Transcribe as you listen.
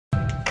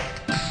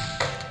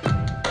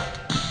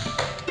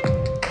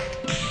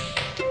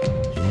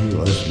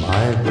was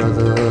my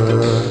brother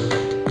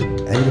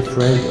and a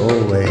friend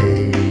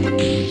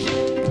always.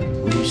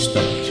 We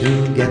stuck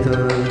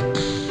together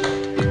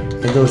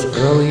in those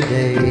early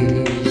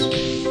days.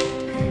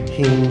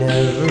 He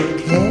never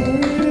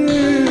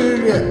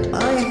cared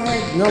I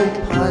had no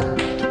pot.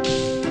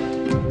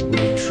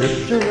 We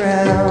tripped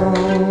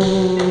around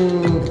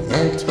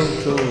and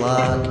talked a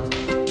lot.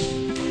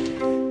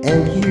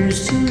 And here's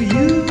to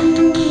you,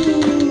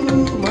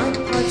 my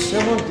pot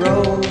selling bro.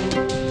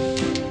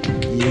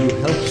 You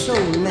helped so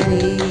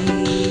many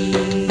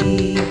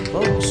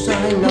folks I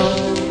know.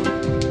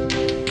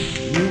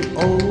 You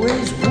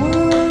always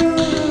were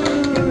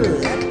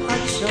that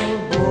pot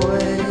selling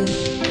boy,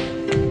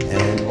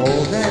 and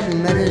all that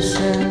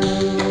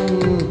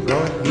medicine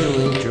brought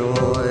healing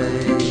joy.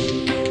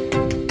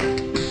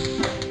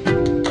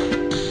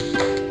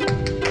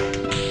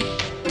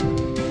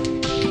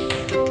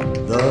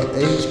 The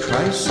AIDS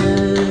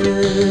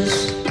crisis,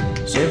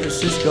 San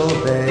Francisco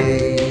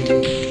Bay.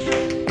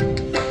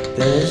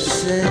 Dennis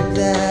said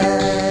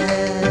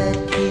that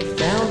he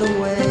found a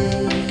way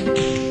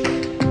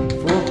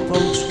for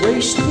folks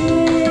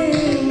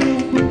wasting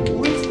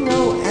with no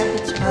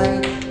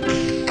appetite,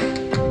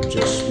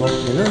 just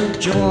smoking a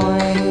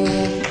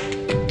joint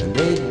and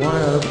they'd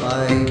want a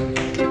bite.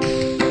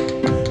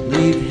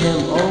 Leave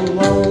him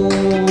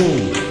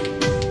alone,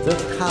 the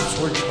cops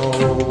were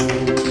told.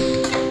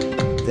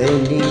 They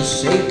need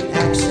safe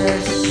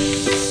access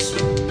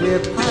where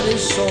pot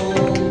is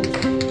sold.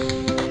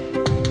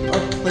 A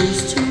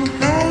place to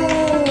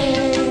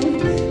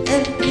hang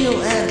and feel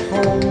at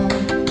home,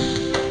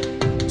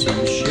 to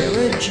share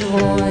a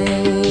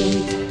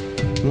joint,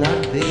 not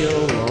be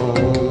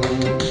alone.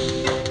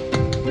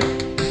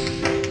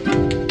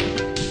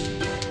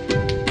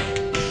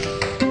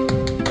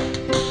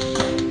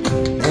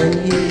 And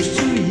here's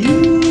to you,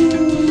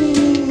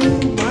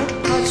 my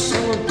pot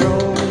seller bro.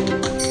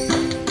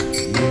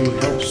 You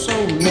help so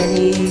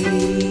many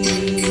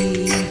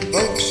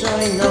folks I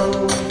know.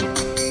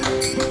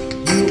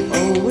 You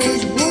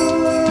always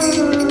were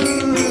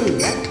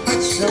that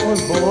pot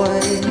selling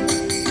boy,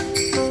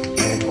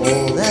 and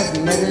all that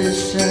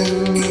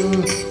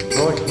medicine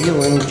brought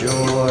healing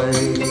joy.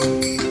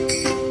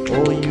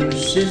 All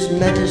use is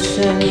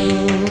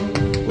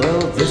medicine,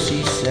 well this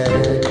he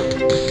said.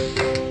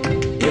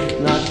 If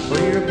not for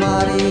your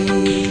body,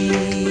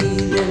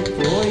 then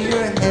for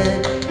your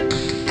head.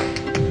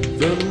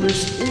 The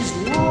list is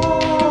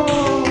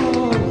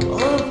long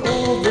of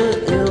all the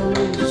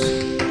ills.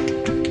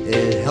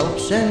 It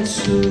helps and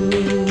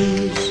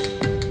soothes,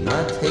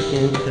 not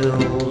taking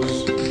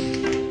pills.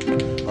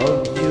 Of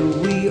you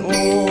we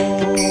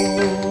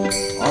all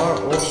are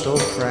also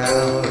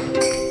proud.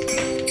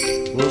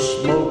 We'll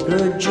smoke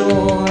a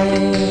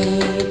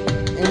joint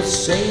and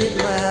say it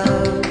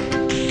loud.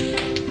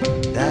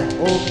 That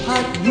old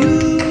pot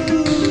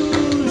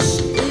use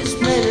is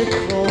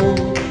medical.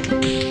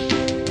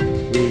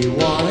 We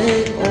want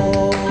it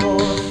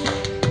off,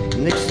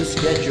 nix the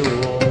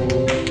schedule.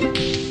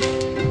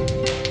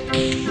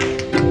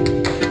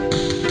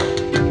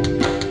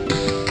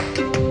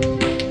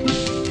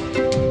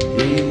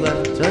 He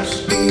left us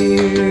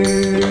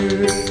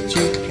here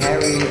to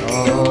carry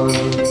on.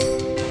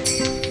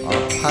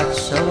 Our pot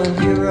selling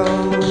hero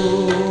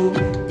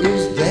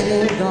is dead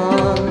and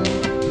gone.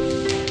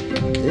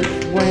 If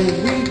when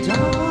we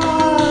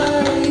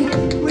die,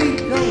 we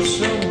go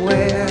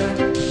somewhere,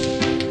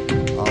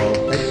 I'll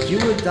bet you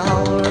 $1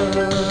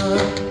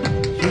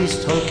 he's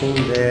token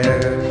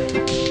there.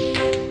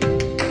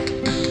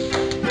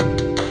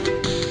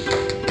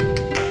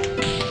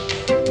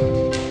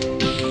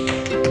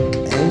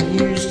 And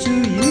here's to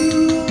you,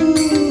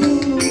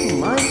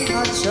 my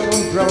pot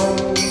selling bro.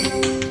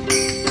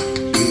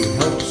 You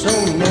help so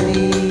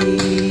many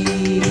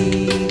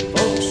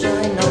folks I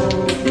know.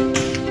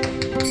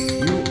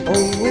 You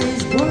always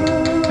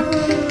were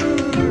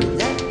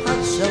that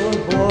pot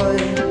selling boy,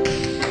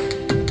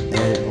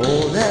 and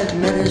all that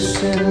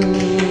medicine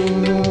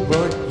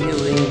brought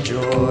healing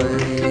joy.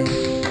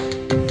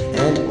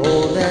 And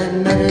all that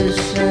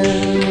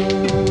medicine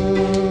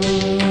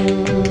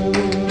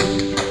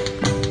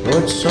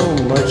brought so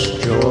much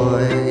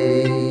joy.